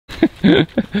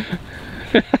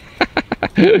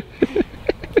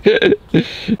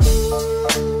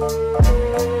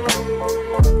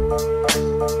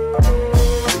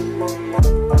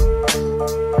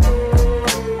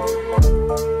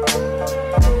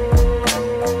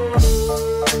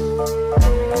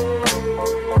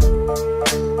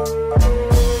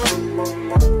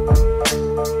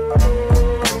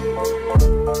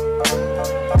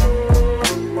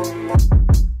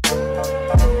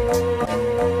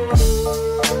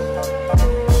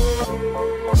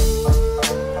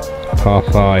Par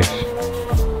 5.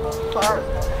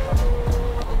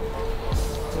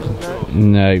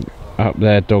 No, up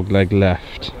there, dog leg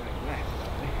left.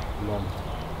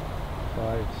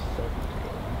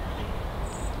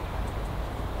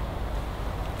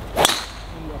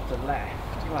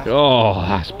 Oh,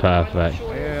 that's perfect.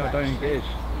 Yeah, I don't think it is.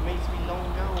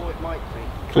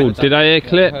 Oh, did I hear a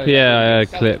clip? Yeah, I heard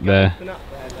a clip there.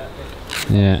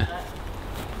 Yeah.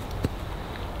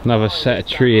 Another set of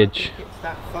treeage.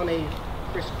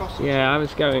 Yeah, I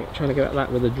was trying to go at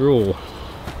that with a draw.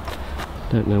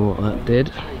 Don't know what that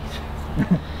did.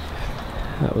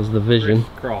 That was the vision.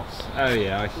 Cross. Oh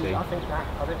yeah, I see. I don't think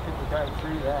we're going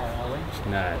through there, are we?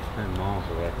 No, it's no miles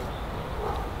away.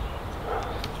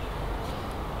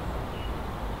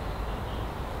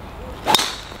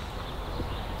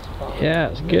 Yeah,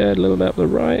 it's good. A little bit up the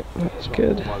right. That's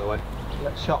good. By the way.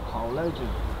 Let's shot hole, loads of.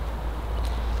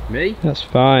 Me? That's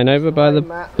fine. Over by the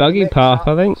buggy path,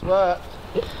 I think. It's worked.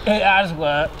 It has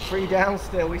worked. 3 down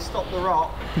still, we stopped the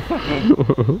rock.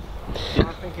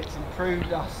 I think it's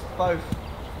improved us both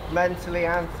mentally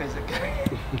and physically.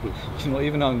 She's not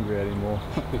even hungry anymore.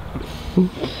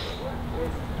 It's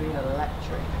been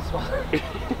electric as well.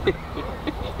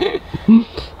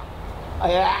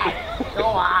 Yeah, go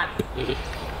on.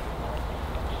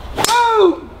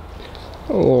 Boom!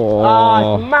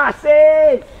 Oh, it's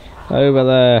massive! over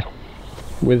there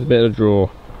with a bit of draw.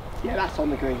 Yeah, that's on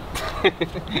the green.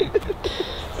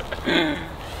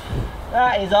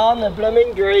 That is on the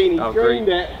blooming green. He greened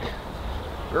it.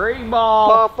 Green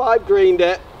ball. Par 5 greened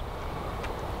it.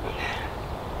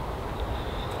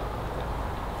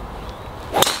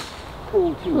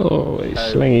 Oh, he's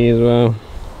slingy as well.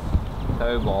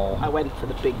 Toe ball. I went for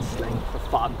the big sling for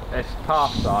fun. It's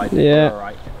half side. Yeah.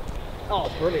 Alright. Oh,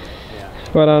 brilliant. Yeah.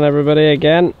 Well done, everybody,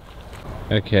 again.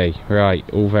 Okay, right,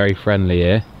 all very friendly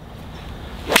here.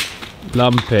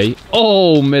 Lumpy.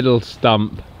 Oh, middle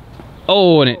stump.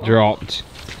 Oh, and it dropped.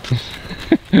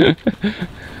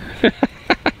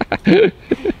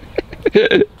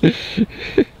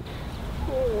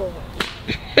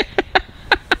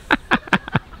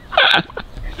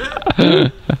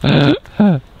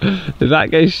 Does that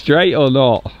go straight or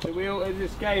not? So in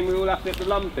this game we all have to hit the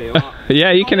lumpy, or what?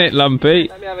 Yeah, you can hit lumpy.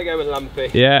 Let me have a go with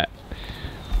lumpy. Yeah.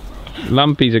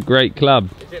 Lumpy's a great club.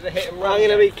 Is it the hit and run? I'm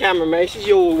going to be cameraman. This is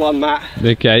your one, Matt.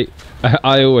 Okay.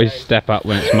 I always step up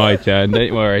when it's my turn,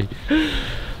 don't worry.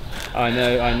 I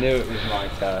knew it was my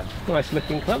turn. Nice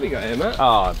looking club you got here, Matt.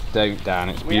 Oh, don't, Dan,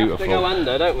 it's beautiful. We have to go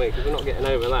under, don't we? Because we're not getting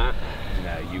over that.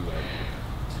 No, you won't.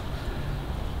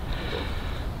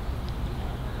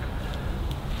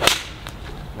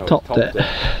 Oh, Topped it.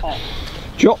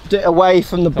 Dropped it away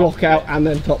from the block out and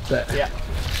then topped it. Yeah.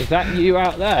 Is that you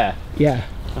out there? Yeah.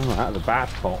 Oh, that was a bad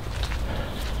pot.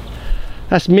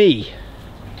 That's me,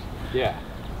 Yeah.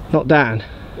 not Dan.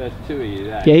 There's 2 of you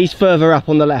there. Yeah, he's further up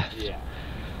on the left. Yeah.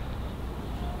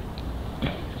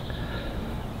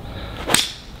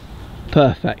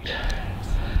 Perfect.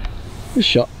 Good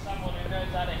shot.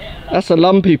 That's a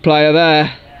lumpy player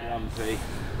there. Lumpy.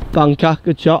 Bunker,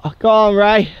 good shot. Go on,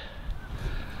 Ray.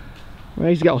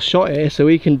 Ray's got a shot here, so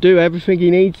he can do everything he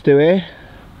needs to here.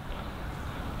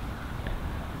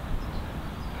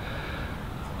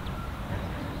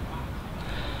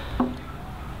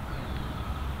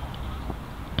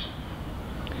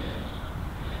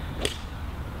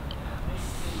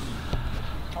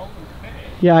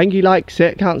 Yeah, I think he likes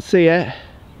it, can't see it.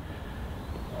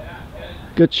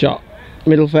 Good shot.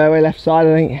 Middle fairway, left side,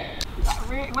 I think.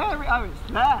 Oh,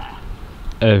 it's there.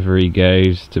 Over he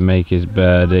goes to make his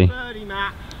birdie. Birdie,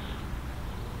 Matt.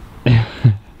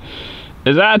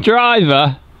 Is that a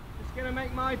driver? It's gonna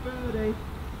make my birdie.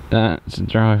 That's a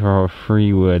driver or a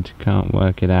free wood. Can't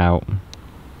work it out.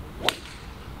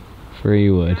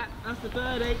 Free wood. Yeah, that's the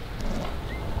birdie.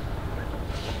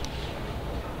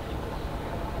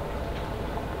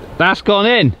 That's gone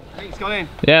in. I think it's gone in.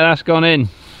 Yeah, that's gone in.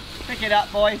 Pick it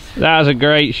up, boys. That was a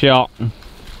great shot.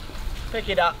 Pick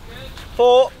it up.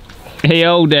 4. He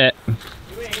held it.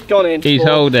 It's gone in. He's 4.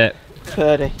 held it.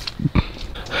 Birdie.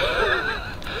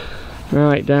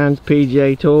 Right, Dan's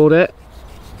PGA toured it.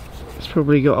 It's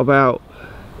probably got about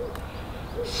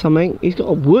something. He's got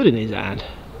a wood in his hand.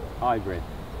 Hybrid.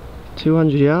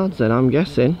 200 yards then, I'm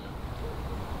guessing.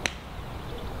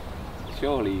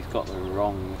 Surely he's got the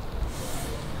wrong...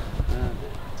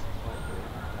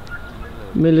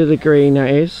 Middle of the green, that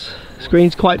is.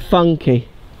 Screen's quite funky.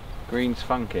 Green's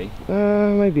funky.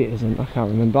 Maybe it isn't, I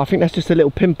can't remember. I think that's just a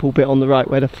little pimple bit on the right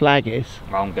where the flag is.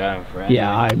 I'm going for it.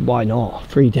 Yeah, why not?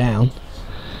 3 down.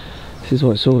 This is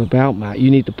what it's all about, Matt.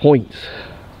 You need the points.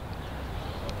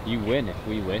 You win if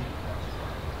we win.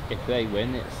 If they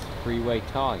win, it's 3-way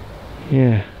tie.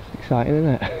 Yeah, it's exciting,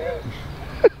 isn't it?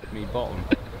 Me bottom,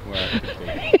 where I should be.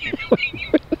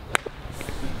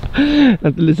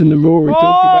 Have to listen to Rory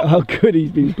talk about how good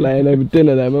he's been playing over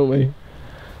dinner then, won't we?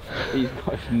 He's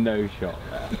got no shot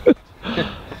there.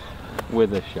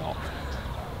 With a shot.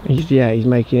 He's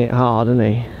making it hard, isn't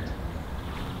he?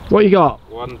 What you got?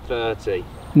 130.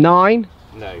 9?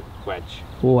 No, wedge.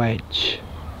 Wedge.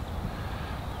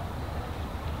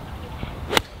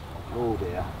 Oh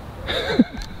dear.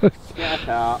 Get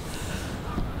out.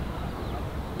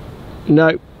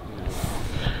 No.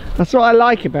 That's what I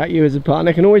like about you as a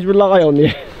partner. I can always rely on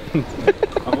you.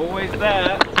 I'm always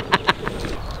there.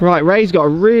 Right, Ray's got a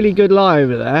really good lie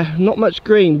over there. Not much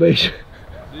green, but he's...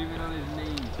 Zooming on his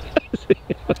knees.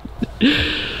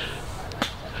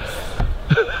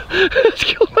 Let's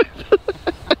go over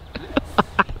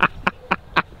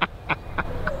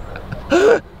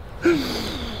there.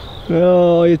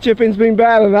 Oh, your chipping's been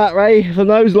better than that, Ray, from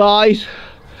those lies.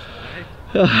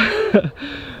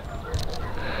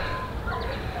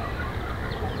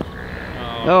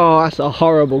 Oh, that's a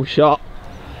horrible shot.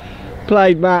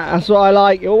 Played, Matt, that's what I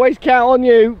like. You always count on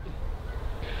you.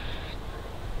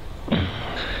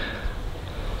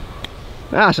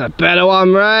 That's a better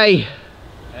one, Ray.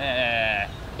 Yeah.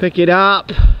 Pick it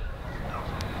up.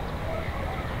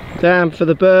 Down for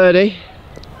the birdie.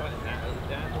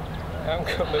 I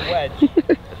haven't got my wedge.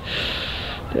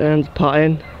 Dan's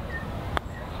putting.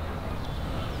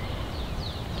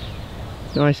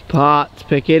 Nice putt to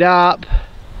pick it up.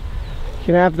 You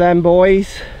can have them,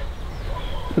 boys.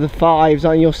 For the 5s,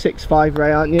 on your 6-5,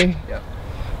 Ray, aren't you? Yep.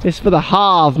 This for the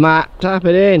halve, Matt. Tap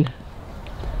it in.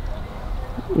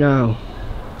 No.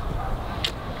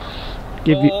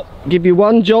 Give you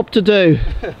one job to do.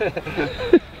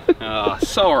 Oh,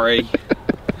 sorry.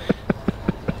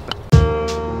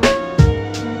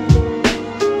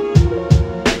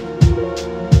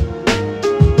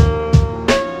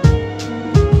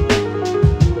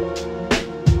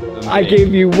 I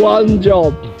give you one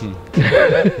job.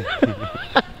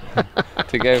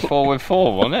 To go 4 with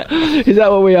 4, wasn't it? Is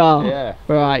that what we are? Yeah.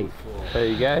 Right. There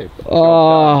you go.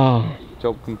 Oh.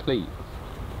 Job complete.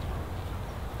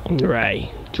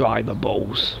 Ray, dry the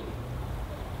balls.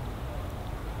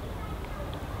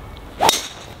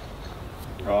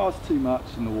 Oh, it's too much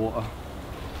in the water.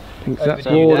 Thinks that's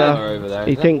Over water. there.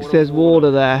 He thinks there's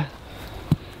water there.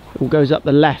 It all goes up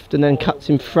the left and then cuts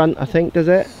in front, I think, does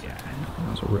it?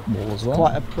 That's a rip ball as well.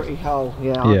 Quite a pretty hole,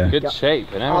 yeah. Yeah. Good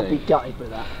shape and I'd everything. be gutted with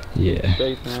that. Yeah.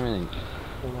 Shape and everything.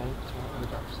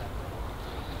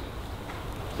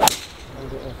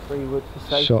 Free wood for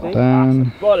safety. Shot down.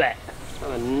 That's a bullet.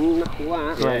 Wow.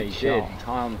 Yeah, Great he shot. did.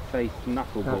 Tie on face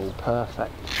knuckleball. That's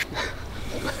perfect.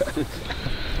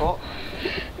 What?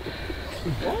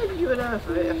 Why would you unearth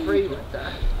a bit of free wood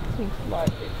there? Seems like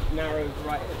it narrows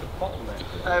right at the bottom there.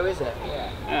 Oh, is it?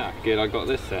 Yeah. Yeah, good. I got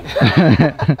this then.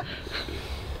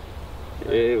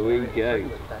 Here we go.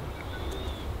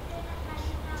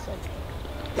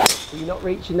 Are you not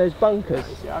reaching those bunkers?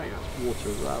 Yeah, I think that's water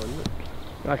as well, isn't it?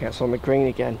 Okay, it's on the green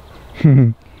again.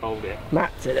 Hold it.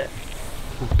 Matt's in it.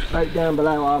 Vote down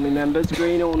below, army members,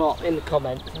 green or not, in the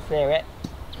comments. Let's hear it.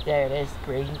 There it is,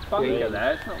 green. Green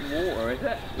there. It's not water, is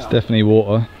it? It's definitely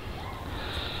water.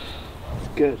 It's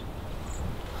good.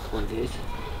 That's what it is.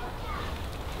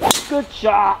 Good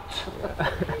shot!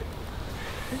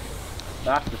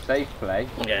 That's the safe play.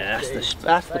 Yeah,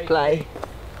 that's the play.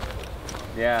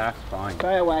 Yeah, that's fine.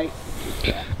 Play away.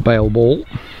 Bail ball.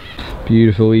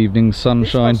 Beautiful evening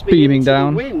sunshine This must be beaming into the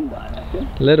down. wind, I reckon.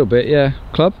 A little bit, yeah.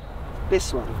 Club.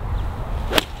 This one.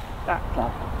 That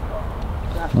club.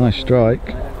 That's Nice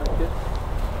strike.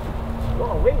 a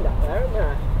lot of wind up there, isn't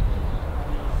there?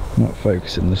 Not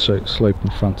focusing the slope in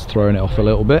front's throwing it off a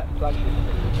little bit. Plugged into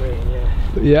the green,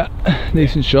 yeah. But yeah,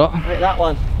 decent shot. Take that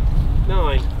one.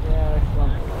 9. Yeah, this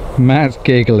one. Matt's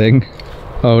giggling.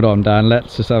 Hold on, Dan,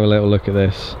 let's just have a little look at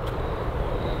this.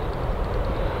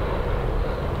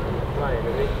 Playing,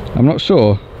 is he? I'm not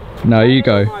sure. No, you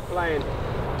go. Am I playing?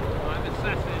 I'm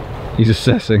assessing. He's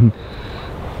assessing.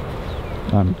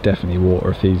 I'm definitely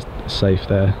water if he's safe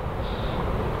there.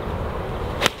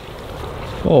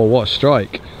 Oh, what a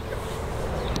strike.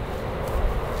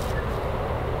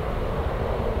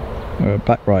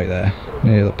 Back right there,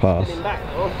 near the pass.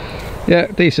 Yeah,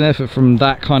 decent effort from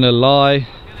that kind of lie.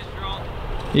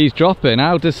 He's dropping,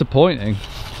 how disappointing.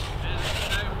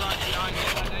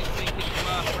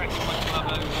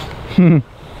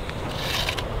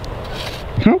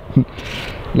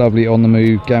 Lovely on the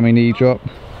move, gammy knee drop.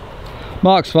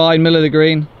 Mark's fine, middle of the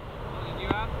green. What did you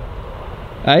have?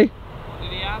 Eh? What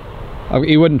did he have?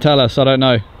 He wouldn't tell us, I don't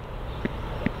know.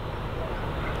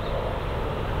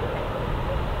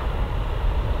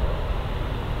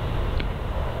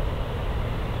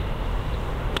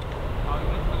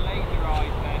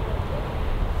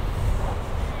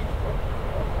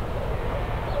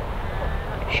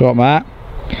 Shot Matt.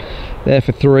 There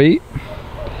for 3.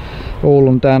 All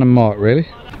on Dan and Mark, really.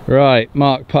 Right,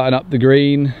 Mark putting up the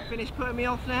green. Finish putting me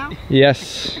off now?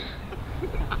 Yes.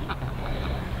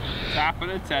 Tap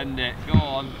and attend it, go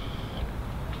on.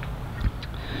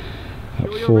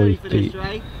 Sure you're ready for this,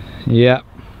 Ray? Yeah.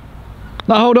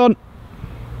 No, hold on.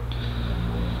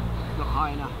 Not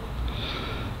high enough.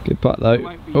 Good putt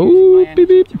though. Oh, beep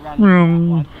beep.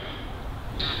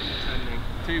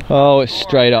 Oh, it's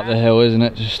straight up the hill, isn't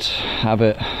it? Just have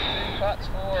it. 2 putts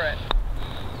for it.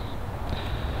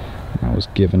 That was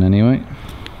given anyway.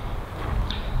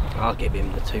 I'll give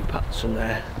him the 2 putts from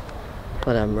there.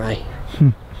 Well done, Ray.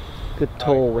 Good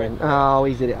tall win. Oh,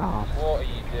 he's hit it hard. What are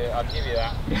you doing? I'll give you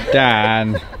that.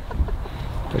 Dan.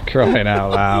 For crying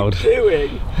out loud. What are you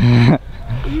doing?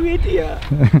 You idiot.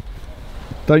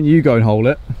 Don't you go and hold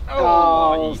it.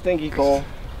 Oh, stinky call.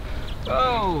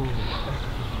 Oh!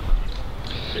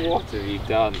 What have you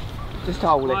done? Just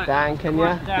hold it, Dan, can you?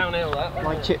 Downhill that one.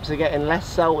 My chips are getting less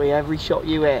salty every shot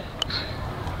you hit.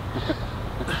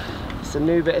 It's a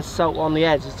new bit of salt on the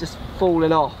edge, it's just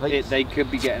falling off. They could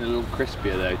be getting a little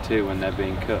crispier though too when they're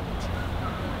being cooked.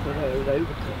 I don't know, it would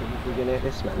overcook them if we're going to hit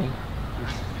this many.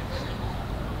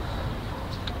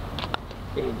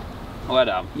 In. Well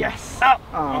done. Yes!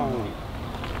 Oh!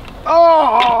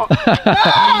 Oh!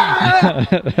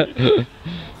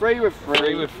 3 with 3.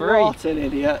 3 with 3. What an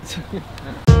idiot.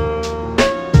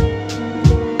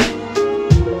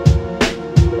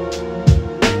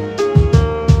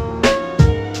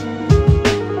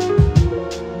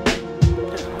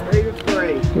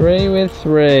 Three with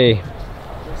 3.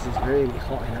 This is really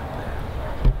hot up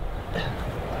there.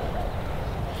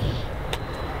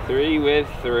 3 with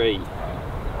 3.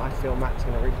 I feel Matt's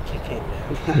going to really kick in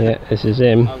now. Yeah, this is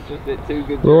him. I'm just a bit too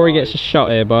good. Rory gets a shot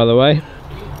here, by the way.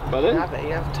 Pardon?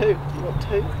 You have 2. You got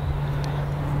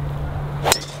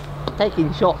 2.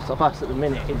 Taking shots off us at the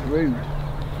minute is rude.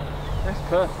 That's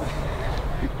perfect.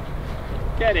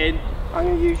 Get in. I'm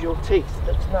going to use your teeth.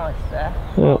 Looks nice there.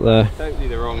 Out there. Totally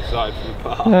the wrong side from the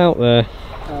path. Out there.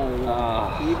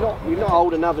 You've not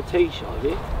hold another tee shot, have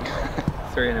you?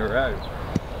 3 in a row.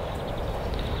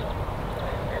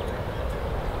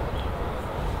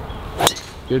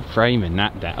 Good framing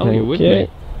that down. Oh, you're with me.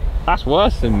 That's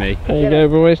worse than me. There you go,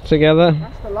 boys, together.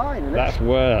 That's the line, isn't it? That's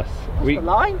worse. That's the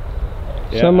line?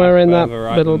 Yeah, somewhere in that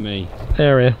right little me.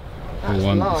 area. That's the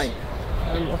once. line.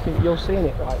 I think you're seeing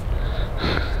it right.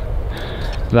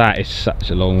 That is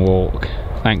such a long walk.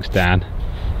 Thanks, Dan.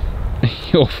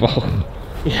 Your fault.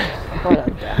 Yeah, I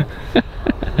don't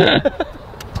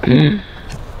care.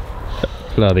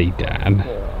 Bloody Dan.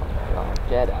 Oh,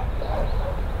 get up, Dan.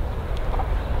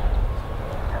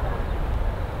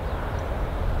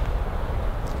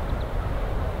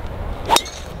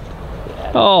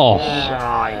 Oh,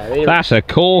 Yeah, that's a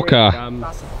corker.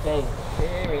 that's a thing.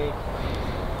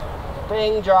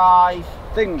 Thing drive.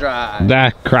 Thing drive.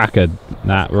 That cracker,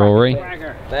 that Rory.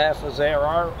 There for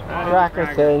 0.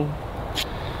 Cracker thing.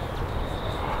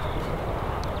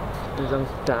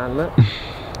 Damn it.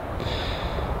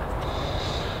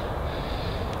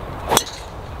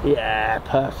 Yeah,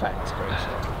 perfect.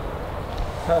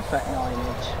 Perfect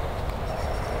 9-inch.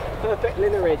 Perfect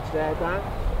lineage there, Dan.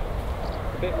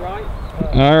 A bit right.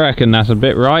 I reckon that's a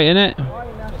bit right, innit?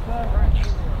 Right, that's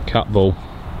perfect. Cut ball.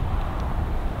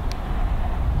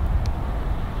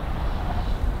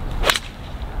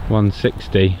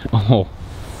 $160. Oh,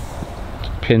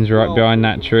 pins right behind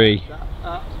that tree.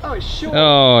 Oh, it's short.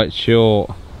 Oh, it's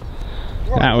short.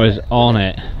 That was on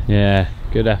it. Yeah,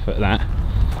 good effort that.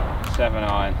 7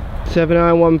 iron. 7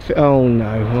 iron 150. Oh no,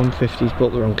 150's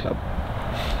bought the wrong club.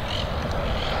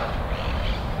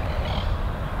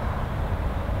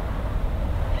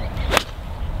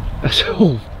 That's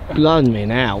all blown me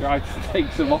now. Try to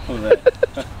take some off of it.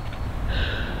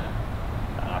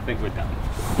 I think we're done.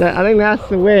 I think that's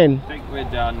the win. I think we're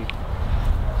done.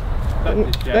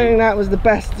 I think that was the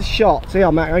best shot. See,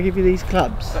 Matt, I give you these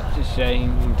clubs. Such a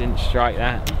shame you didn't strike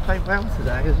that. You played well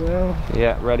today as well.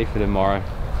 Yeah, ready for tomorrow.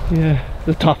 Yeah,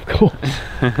 the tough course.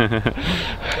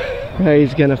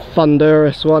 He's gonna thunder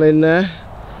us one in there.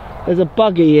 There's a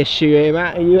buggy issue here,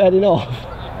 Matt. Are you heading off?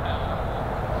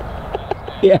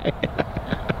 Yeah.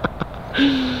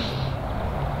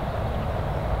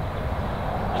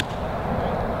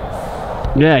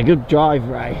 Yeah, good drive,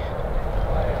 Ray.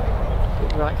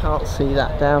 I can't see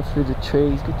that down through the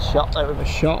trees. Good shot there with a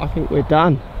shot. I think we're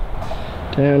done.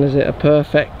 Down is it a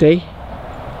perfect D.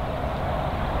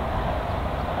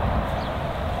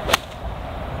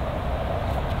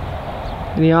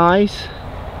 Any eyes?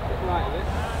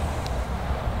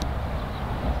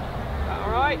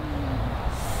 Alright?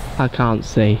 I can't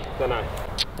see. Dunno.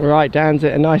 Right, Dan's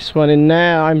it a nice one in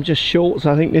there. I'm just short,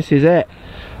 so I think this is it.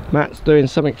 Matt's doing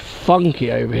something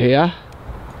funky over here.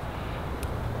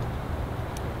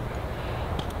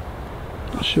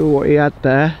 Not sure what he had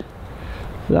there.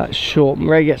 That's short.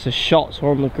 Ray gets a shot, so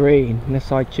on the green,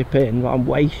 unless I chip in, but I'm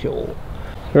way short.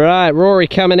 Right, Rory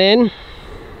coming in.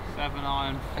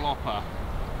 7-iron flopper.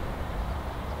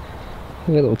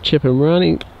 A little chip and run.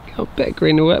 He got a bit of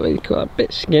green and wet, but he's got a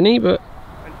bit skinny, but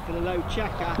went for the low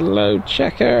checker. Low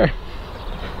checker.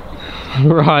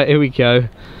 Right, here we go.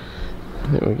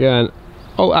 Here we're going.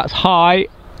 Oh, that's high,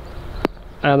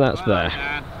 and that's there.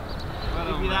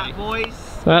 Give you that, boys.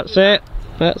 That's it.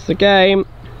 That's the game.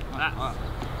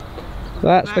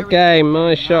 That's the game.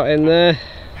 My shot in there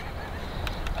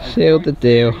sealed the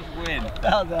deal.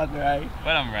 Well done, Ray.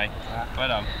 Well done, Ray. Well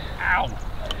done. Ow.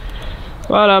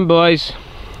 Well done, boys.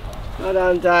 Well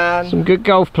done, Dan. Some good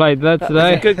golf played there today.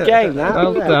 That was a good game, that.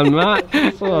 Well done, Matt.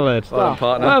 Solid. Well done,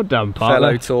 partner. Well done, partner.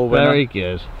 Fellow tour winner. Very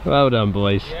good. Well done,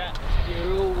 boys. Yeah,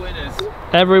 you're all winners.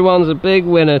 Everyone's a big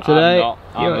winner today.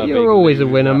 You're always a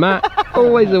winner, Matt.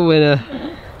 Always a winner.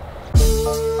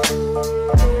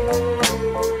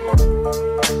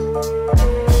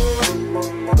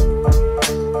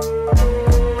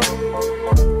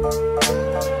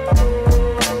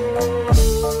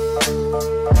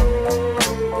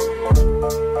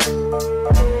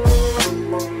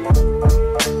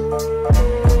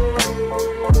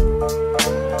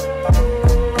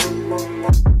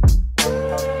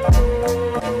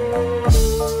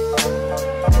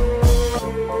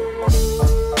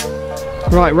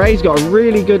 Right, Ray's got a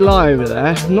really good lie over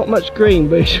there. Not much green,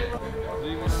 but